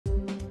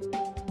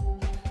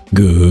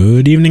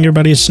Good evening,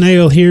 everybody.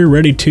 Snail here,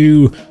 ready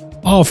to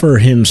offer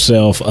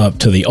himself up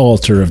to the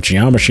altar of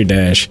Geometry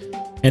Dash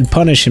and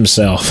punish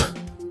himself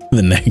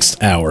the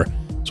next hour.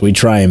 So we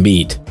try and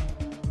beat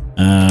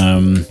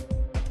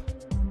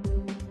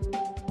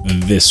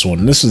this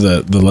one. This is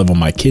the level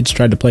my kids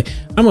tried to play.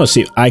 I'm gonna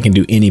see if I can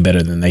do any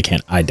better than they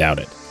can. I doubt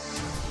it.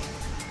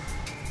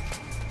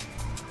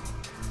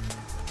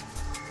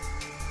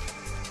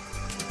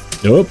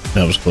 Nope,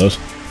 that was close.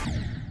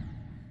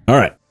 All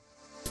right,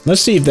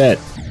 let's see if that.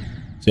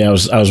 See, I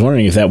was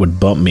wondering if that would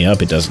bump me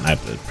up. It doesn't. I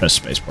have to press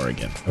spacebar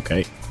again.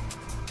 Okay.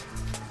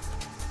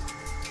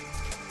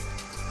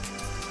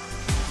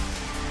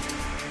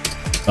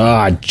 Oh,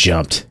 I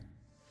jumped.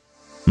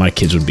 My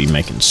kids would be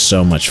making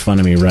so much fun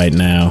of me right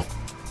now.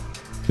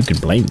 Who could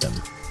blame them?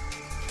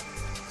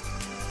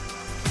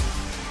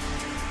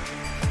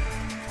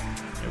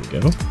 There we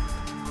go.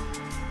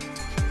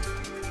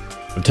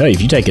 I'll tell you,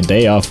 if you take a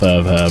day off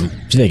of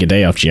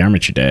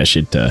Geometry Dash,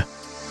 it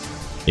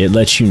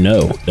lets you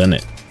know, doesn't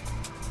it?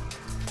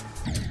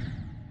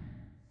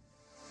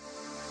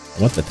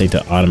 I want the thing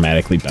to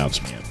automatically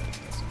bounce me up.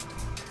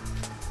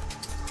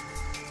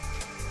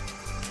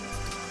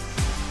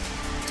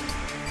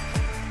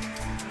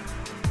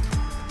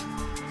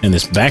 And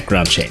this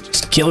background change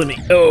is killing me.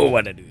 Oh,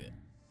 why'd I do that?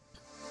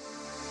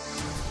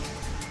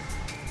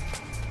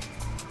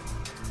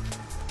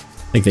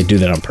 I think they do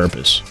that on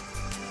purpose.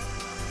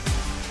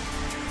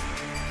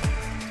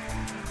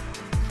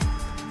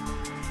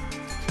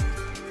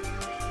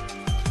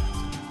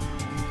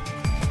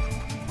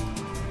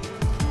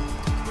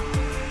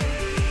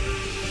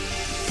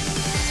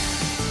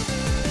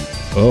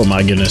 Oh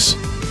my goodness.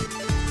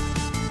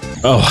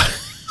 Oh.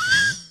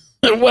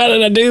 Why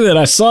did I do that?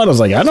 I saw it. I was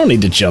like, I don't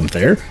need to jump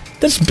there.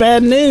 That's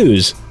bad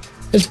news.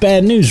 That's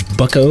bad news,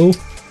 bucko.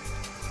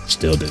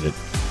 Still did it.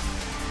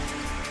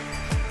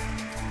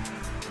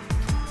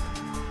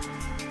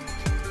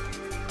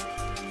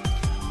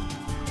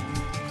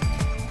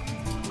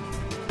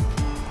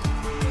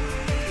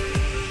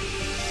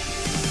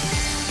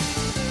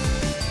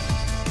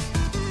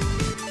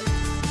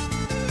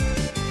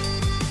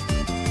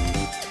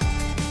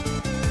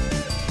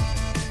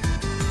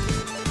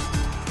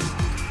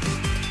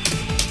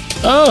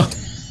 Oh!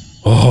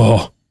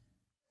 Oh!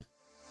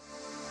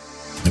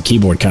 The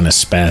keyboard kind of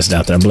spazzed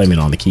out there. I'm blaming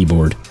it on the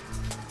keyboard.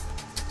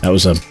 That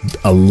was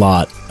a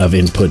lot of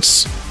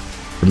inputs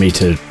for me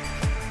to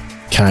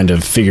kind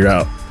of figure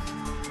out.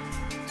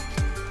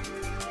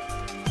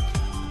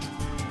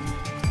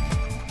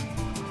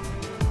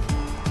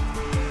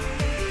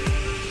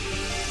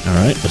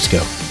 Alright, let's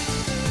go.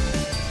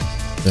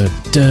 Da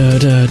da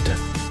da da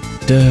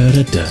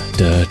da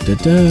da da da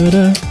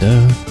da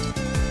da.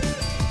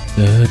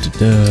 Da, da,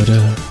 da,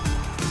 da.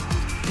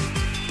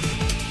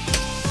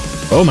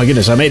 Oh my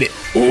goodness, I made it.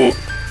 Ooh.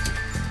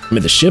 I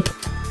made the ship.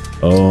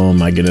 Oh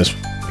my goodness.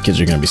 The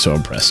kids are going to be so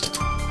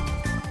impressed.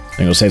 I'm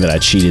going to say that I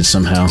cheated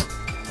somehow.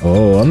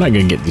 Oh, I'm not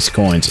going to get these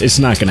coins. It's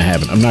not going to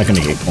happen. I'm not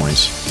going to get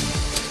coins.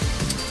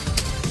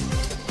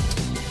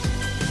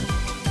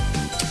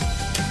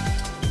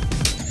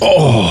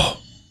 Oh.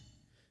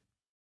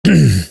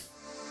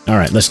 All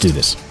right, let's do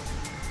this.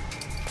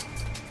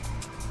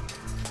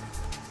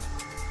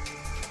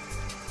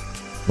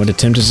 What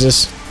attempt is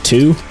this?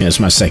 2? Yeah, it's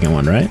my second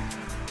one, right?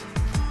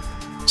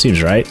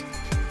 Seems right.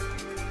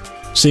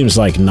 Seems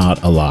like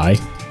not a lie.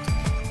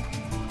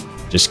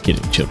 Just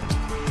kidding, children.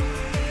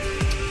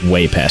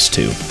 Way past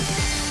 2.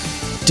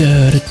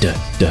 Da da da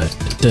da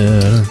da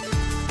da.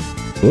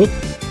 Whoop.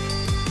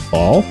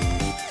 Fall.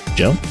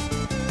 Jump.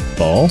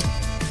 Fall.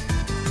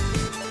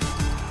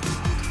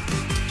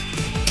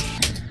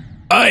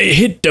 I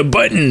hit the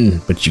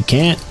button! But you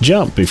can't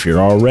jump if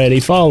you're already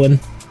falling.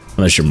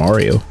 Unless you're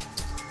Mario.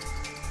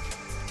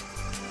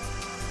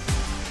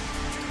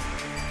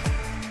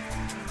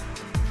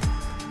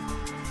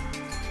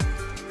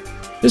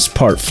 This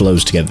part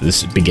flows together,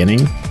 this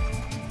beginning.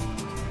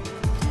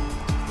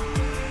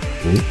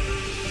 Ooh.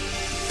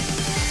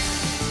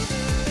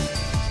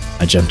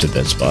 I jumped at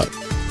that spot.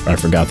 I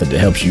forgot that it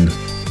helps you.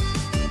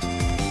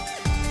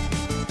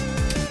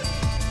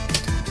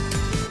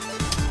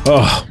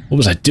 Oh, what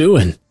was I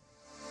doing?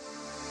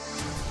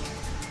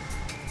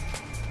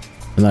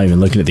 I'm not even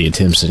looking at the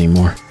attempts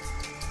anymore.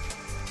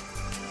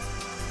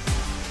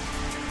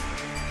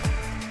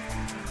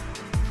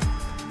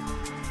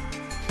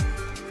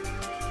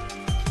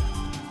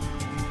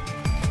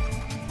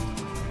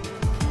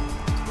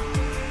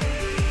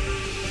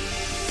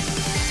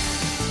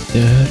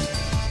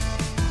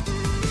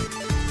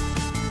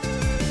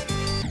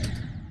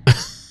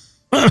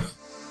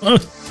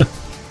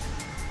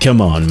 Come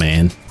on,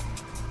 man.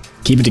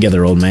 Keep it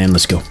together, old man.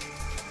 Let's go.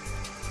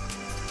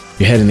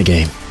 You're ahead in the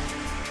game.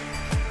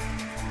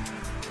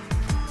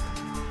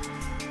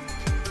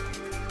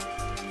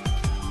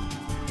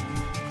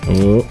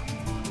 Oh.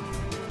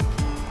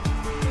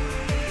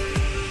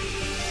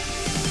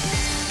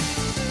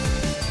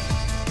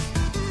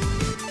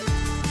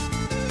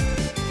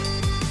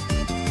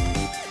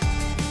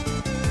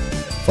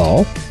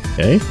 Fall.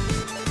 Okay.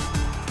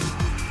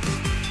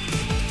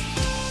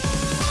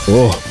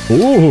 Oh,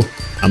 ooh,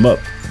 I'm up.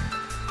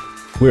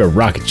 We're a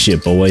rocket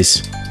ship,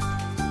 boys.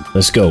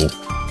 Let's go.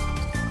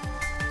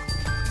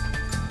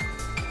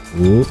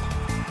 Ooh.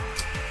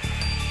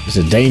 It's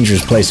a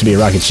dangerous place to be a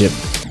rocket ship.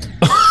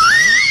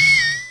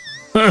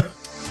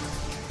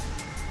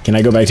 Can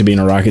I go back to being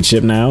a rocket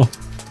ship now?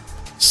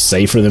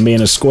 Safer than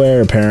being a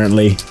square,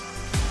 apparently.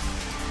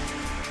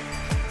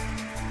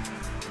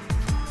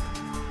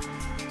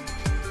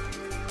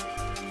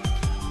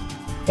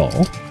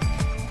 Fall.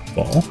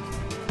 Fall.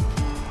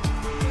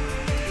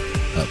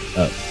 Up,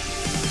 up.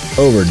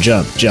 Over,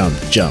 jump, jump,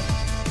 jump.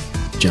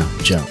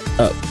 Jump, jump,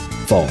 up,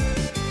 fall.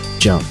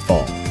 Jump,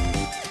 fall.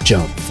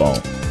 Jump, fall.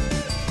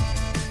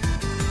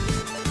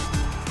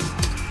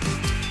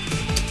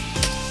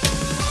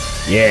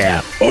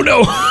 Yeah. Oh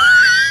no!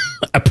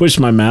 I pushed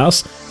my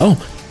mouse.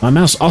 Oh, my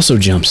mouse also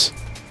jumps.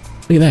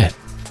 Look at that.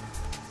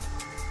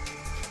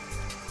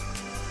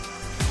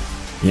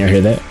 You ever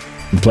hear that?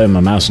 I'm playing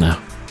with my mouse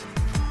now.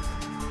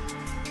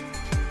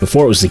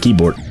 Before it was the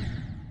keyboard.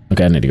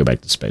 Okay, I need to go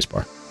back to the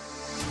spacebar.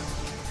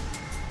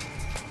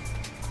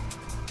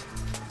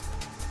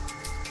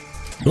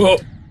 Oh!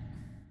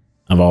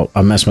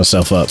 I messed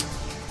myself up.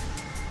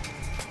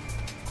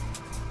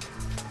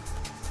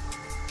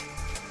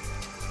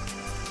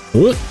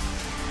 Ooh.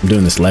 I'm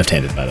doing this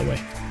left-handed, by the way.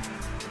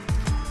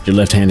 You're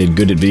left-handed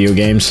good at video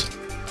games?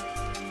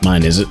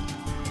 Mine is it.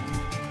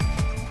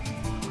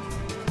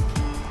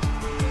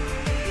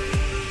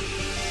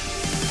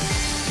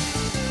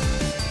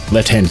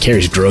 Left hand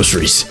carries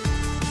groceries.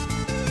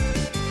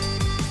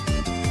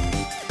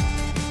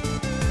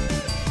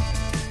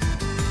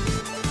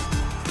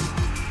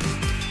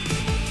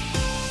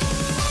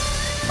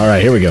 All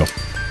right, here we go.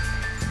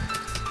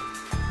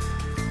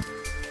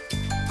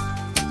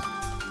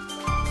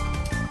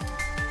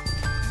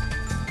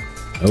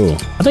 Oh,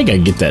 I think I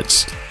can get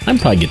that. I can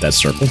probably get that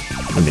circle.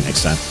 Maybe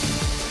next time.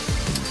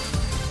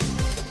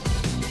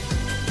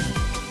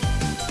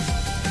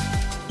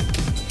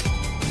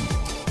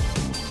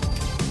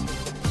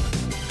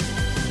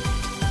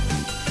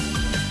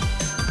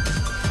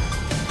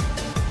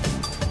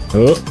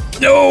 Oh,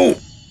 no!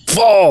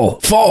 Fall!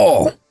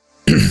 Fall!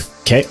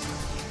 Okay.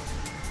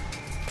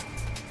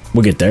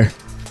 We'll get there.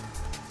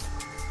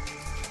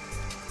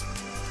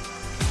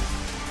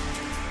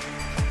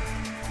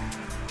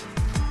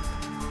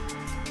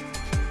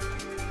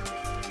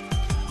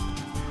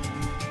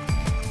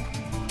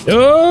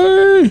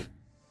 Oh!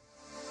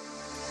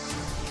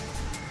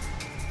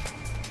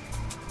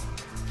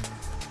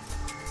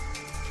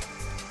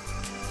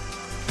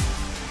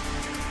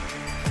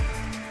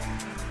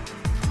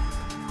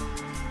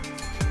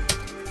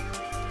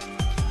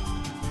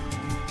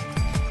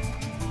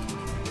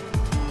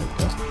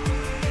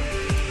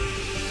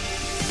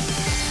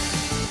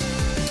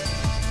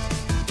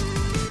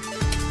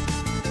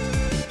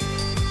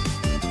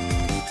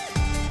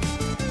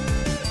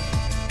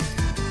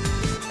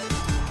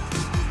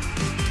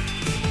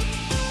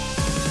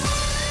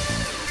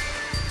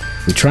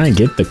 We try and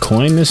get the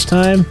coin this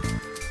time?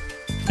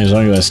 As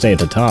long as I stay at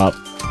the top.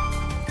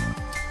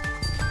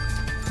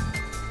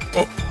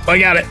 Oh, I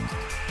got it.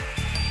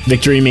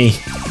 Victory me.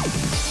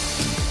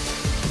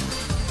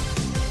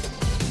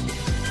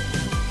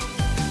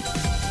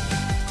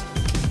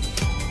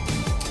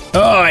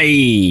 Oh,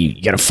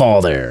 you gotta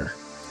fall there.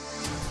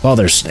 Fall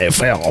there,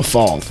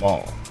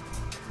 fall.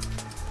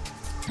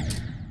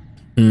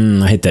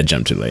 I hit that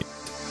jump too late.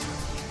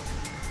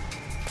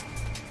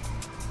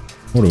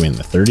 What are we in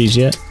the 30s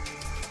yet?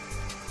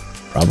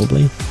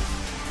 Probably.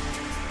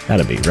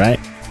 Gotta be, right?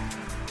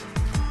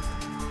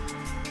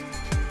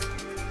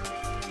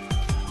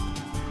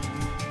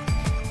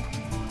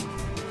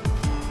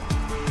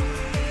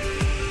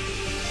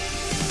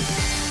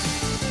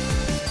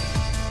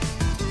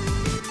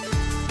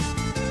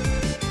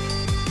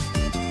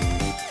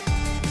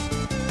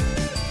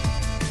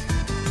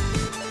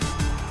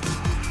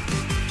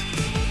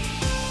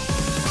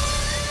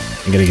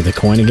 I gotta get the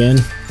coin again.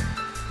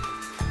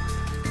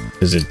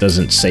 Because it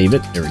doesn't save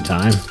it every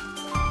time.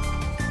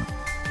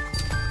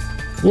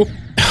 Whoop.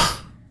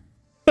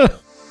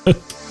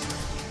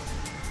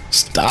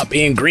 Stop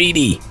being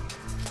greedy.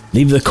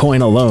 Leave the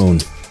coin alone.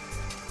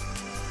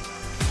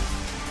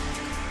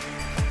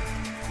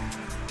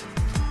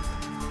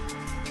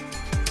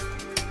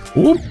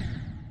 Whoop.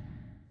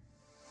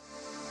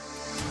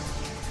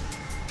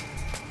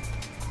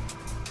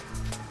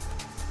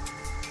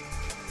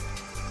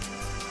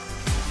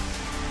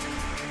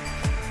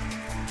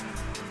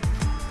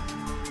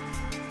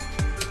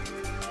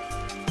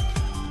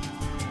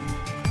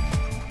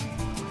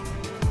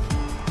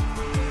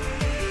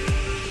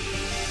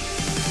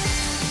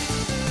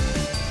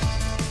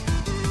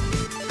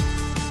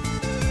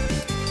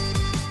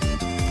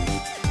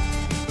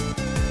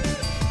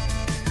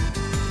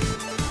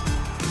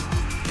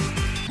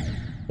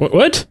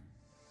 What?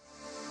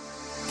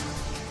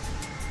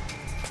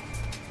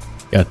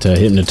 Got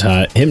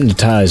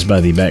hypnotized by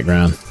the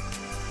background.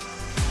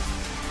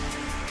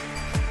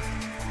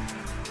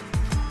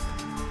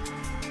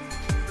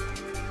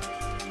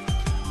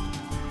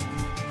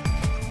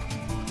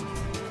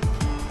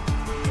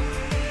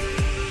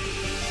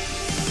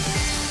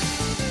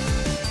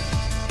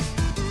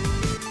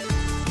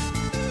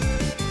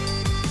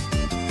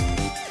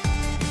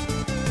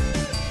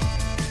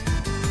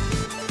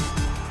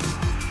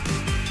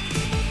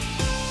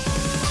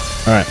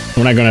 Alright,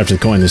 we're not going after the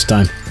coin this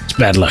time. It's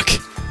bad luck.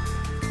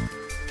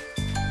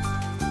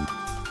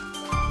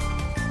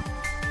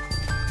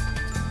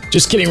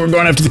 Just kidding, we're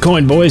going after the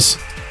coin, boys.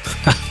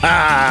 Ha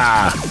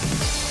ha!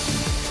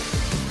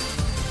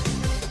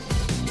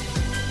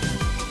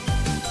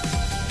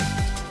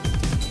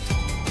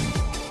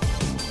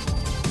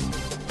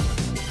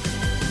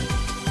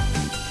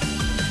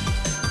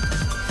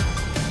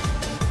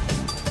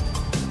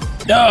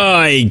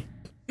 Oh,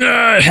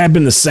 it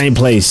happened the same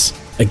place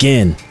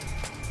again.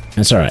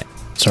 That's alright.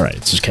 It's alright.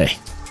 It's okay.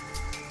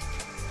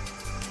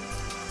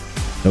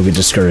 Don't get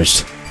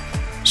discouraged.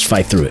 Just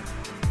fight through it.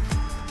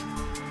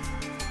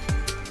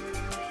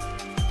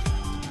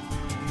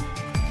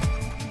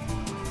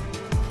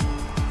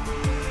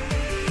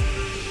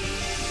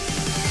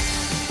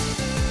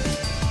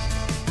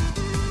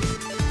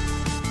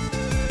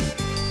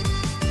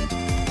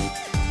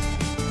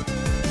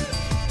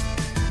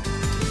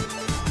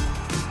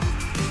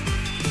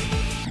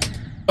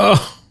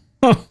 Oh.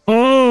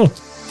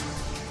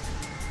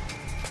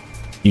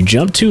 You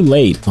jumped too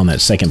late on that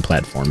second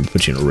platform and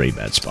put you in a really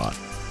bad spot.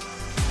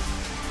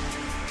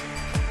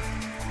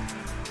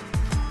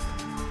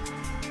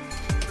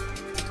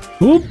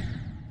 Whoop.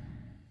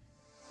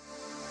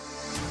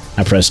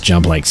 I pressed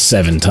jump like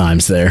 7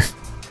 times there.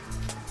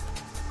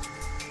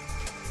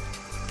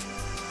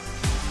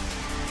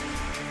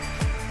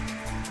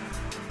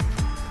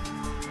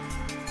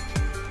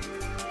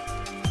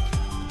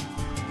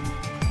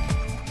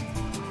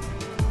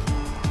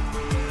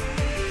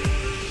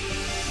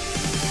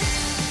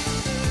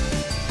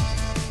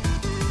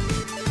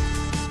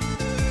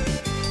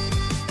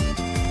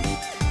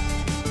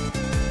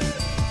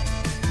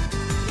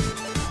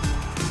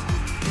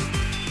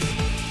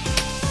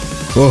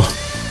 Whoa.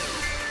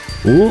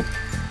 Whoop.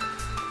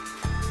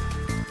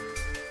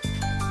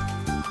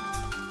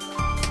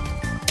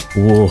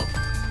 Whoa.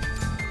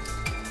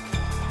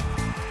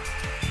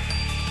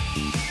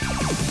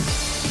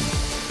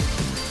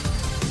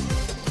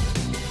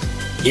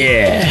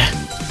 Yeah.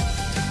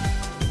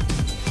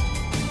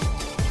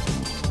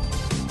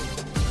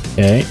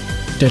 Okay.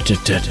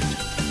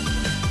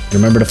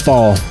 Remember to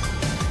fall.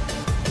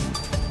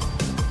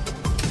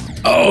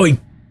 Oh,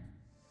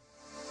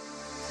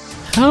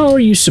 how are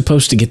you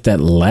supposed to get that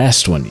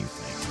last one, do you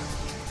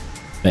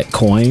think? That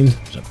coin?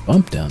 There's a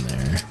bump down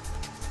there.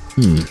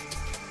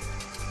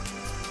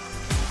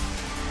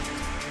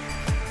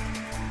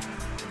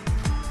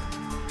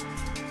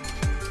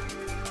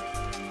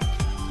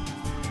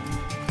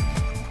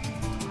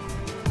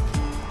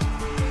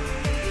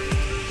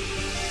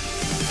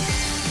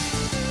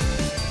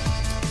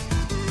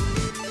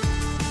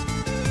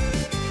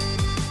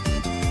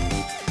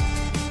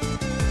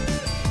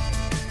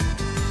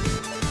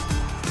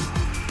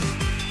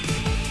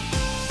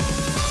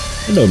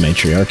 Hello,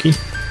 matriarchy.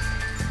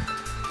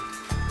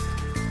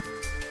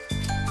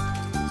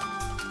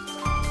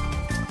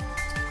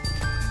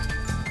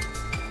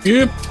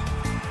 Yep.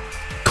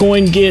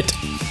 Coin get.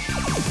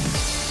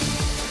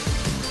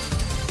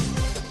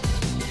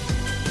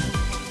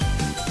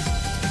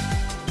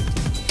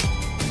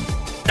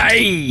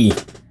 Hey!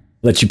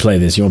 Let you play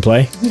this. You want to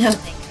play? No,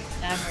 thank you.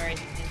 I'm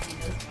already busy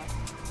those spots.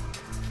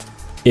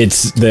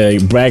 It's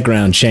the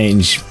background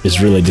change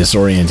is really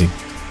disorienting.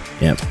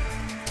 Yep.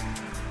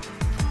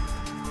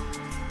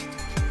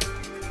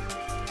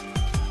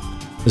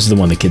 This is the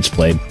one the kids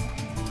played.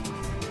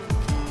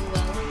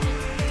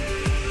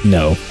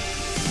 No.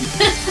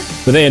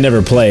 But they had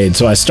never played,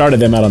 so I started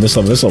them out on this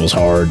level. This level's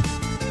hard.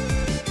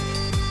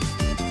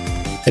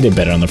 I did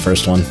better on the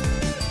first one.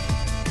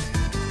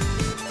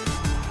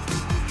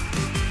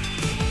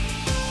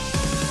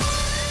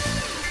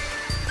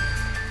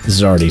 This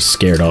is already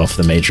scared off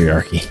the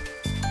matriarchy.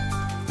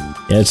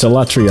 Yeah, it's a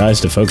lot for your eyes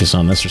to focus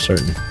on, that's for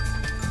certain.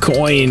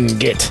 Coin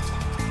get.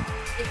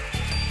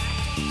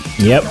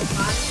 Yep.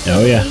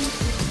 Oh yeah.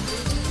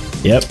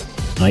 Yep,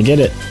 I get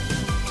it.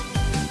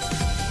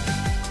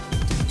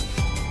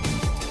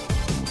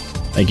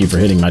 Thank you for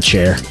hitting my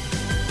chair.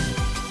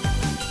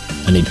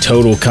 I need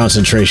total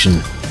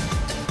concentration.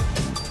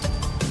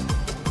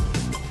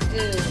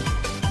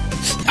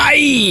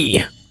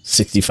 Aye!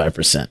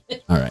 65%.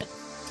 Alright.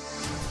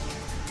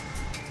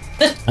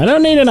 I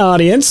don't need an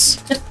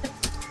audience.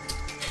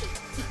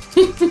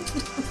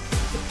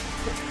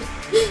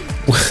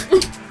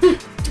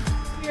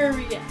 Your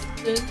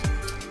reaction.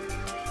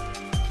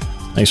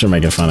 Thanks for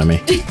making fun of me.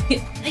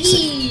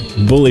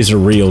 Bullies are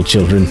real,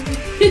 children.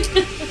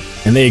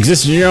 And they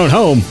exist in your own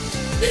home.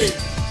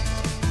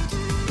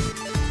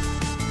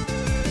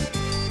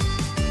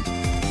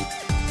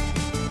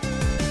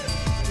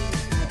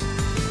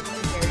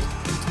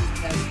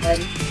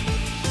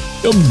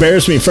 Don't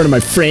embarrass me in front of my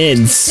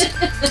friends.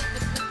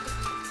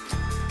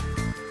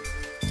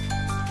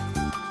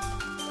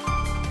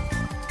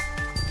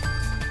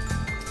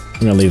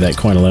 I'm gonna leave that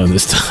coin alone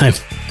this time.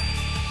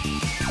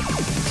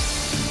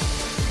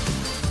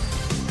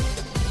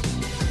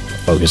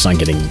 Focus on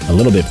getting a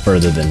little bit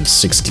further than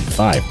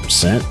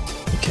 65%.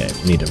 Okay,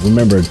 we need to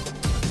remember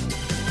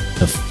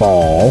to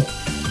fall.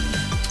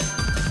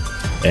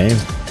 Okay.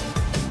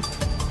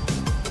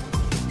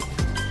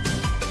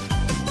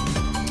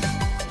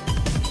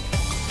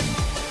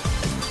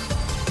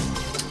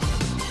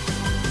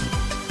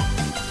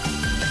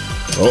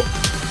 Oh.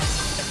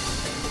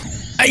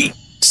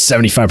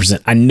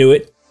 75%. I knew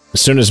it.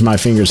 As soon as my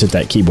fingers hit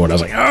that keyboard, I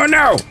was like, oh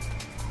no!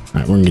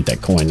 Alright, we're gonna get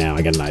that coin now.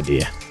 I got an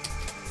idea.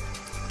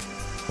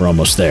 We're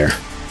almost there.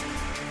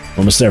 We're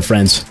almost there,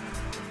 friends.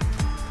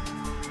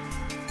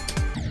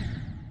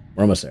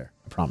 We're almost there.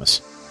 I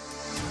promise.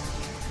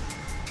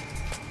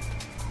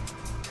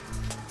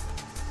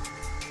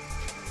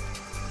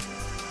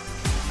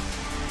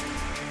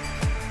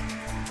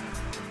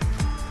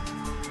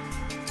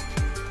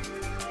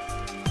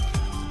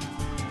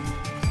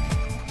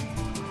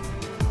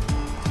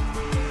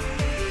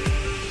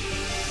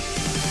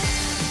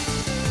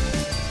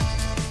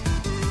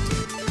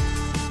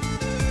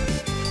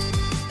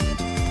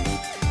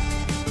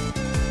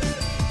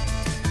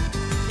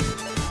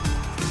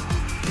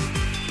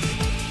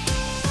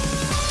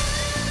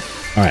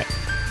 All right.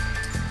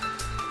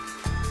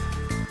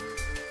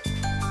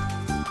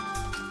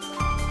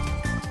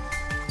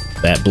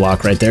 That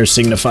block right there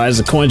signifies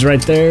the coin's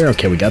right there.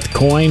 Okay, we got the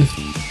coin. I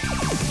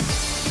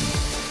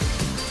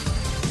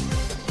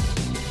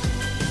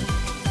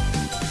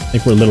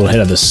think we're a little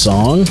ahead of the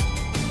song.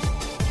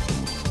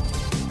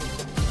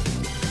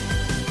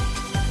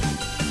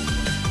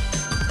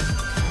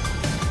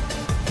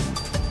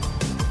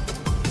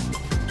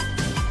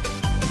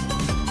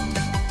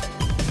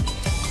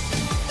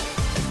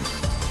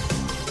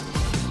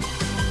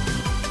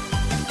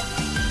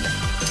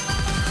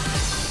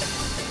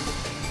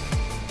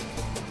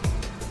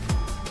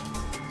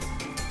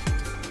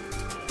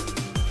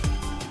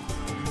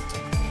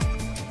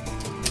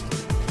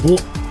 Ooh.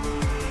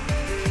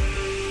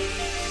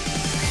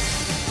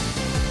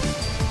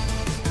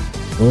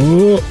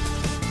 Ooh.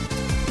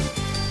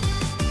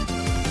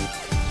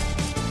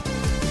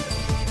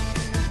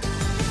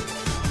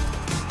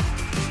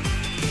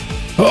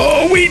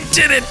 Oh, we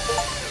did it!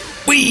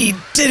 We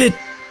did it!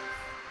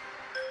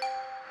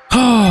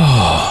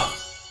 Oh,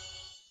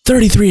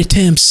 33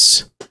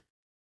 attempts.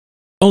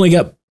 Only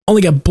got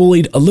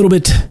bullied a little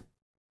bit.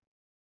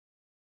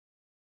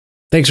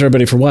 Thanks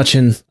everybody for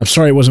watching. I'm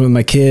sorry it wasn't with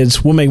my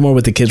kids. We'll make more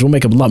with the kids. We'll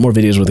make a lot more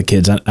videos with the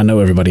kids. I know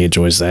everybody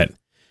enjoys that.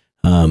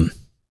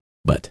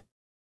 But,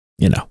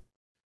 you know,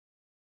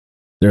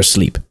 they're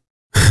asleep.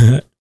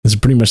 This is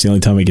pretty much the only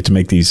time I get to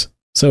make these.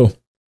 So,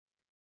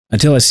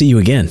 until I see you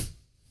again,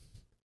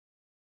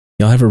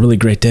 y'all have a really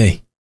great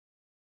day.